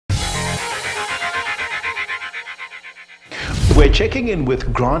We're checking in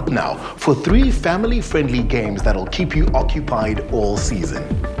with Grant now for 3 family-friendly games that'll keep you occupied all season.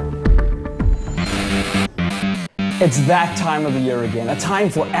 It's that time of the year again, a time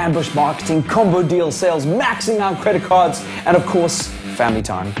for ambush marketing, combo deal sales, maxing out credit cards, and of course, family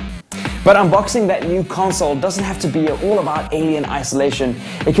time. But unboxing that new console doesn't have to be all about alien isolation.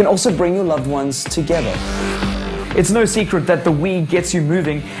 It can also bring your loved ones together. It's no secret that the Wii gets you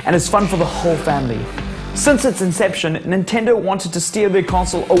moving and is fun for the whole family. Since its inception, Nintendo wanted to steer their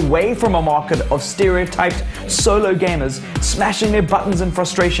console away from a market of stereotyped solo gamers smashing their buttons in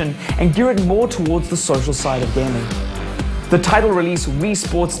frustration and gear it more towards the social side of gaming. The title release Wii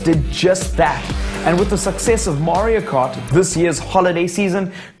Sports did just that, and with the success of Mario Kart, this year's holiday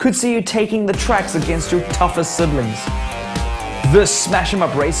season could see you taking the tracks against your toughest siblings. This smash 'em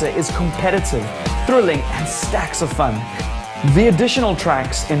up racer is competitive, thrilling, and stacks of fun. The additional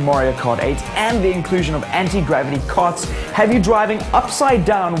tracks in Mario Kart 8 and the inclusion of anti-gravity karts have you driving upside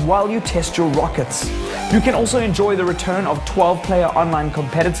down while you test your rockets. You can also enjoy the return of 12-player online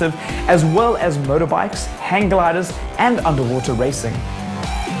competitive, as well as motorbikes, hang gliders, and underwater racing.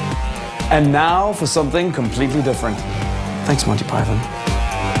 And now for something completely different. Thanks, Monty Python.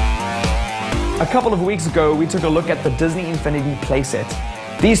 A couple of weeks ago, we took a look at the Disney Infinity playset.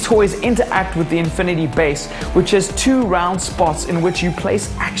 These toys interact with the Infinity base, which has 2 round spots in which you place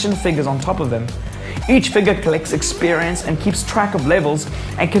action figures on top of them. Each figure collects experience and keeps track of levels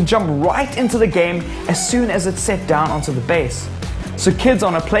and can jump right into the game as soon as it's set down onto the base. So kids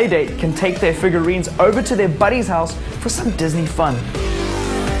on a play date can take their figurines over to their buddy's house for some Disney fun.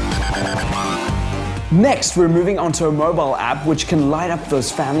 Next, we're moving on to a mobile app which can light up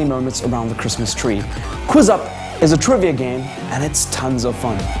those family moments around the Christmas tree. Quiz Up is a trivia game, and it's tons of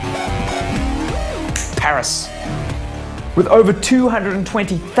fun. Paris. With over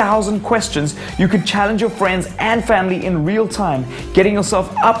 220,000 questions, you could challenge your friends and family in real time, getting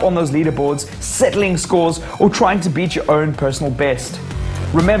yourself up on those leaderboards, settling scores, or trying to beat your own personal best.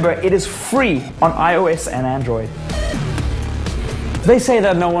 Remember, it is free on iOS and Android. They say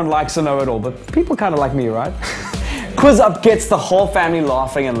that no one likes to know it all, but people kind of like me, right? Quiz Up gets the whole family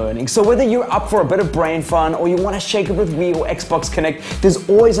laughing and learning. So whether you're up for a bit of brain fun or you want to shake it with Wii or Xbox Connect, there's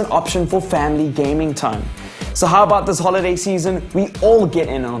always an option for family gaming time. So how about this holiday season? We all get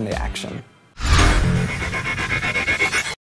in on the action.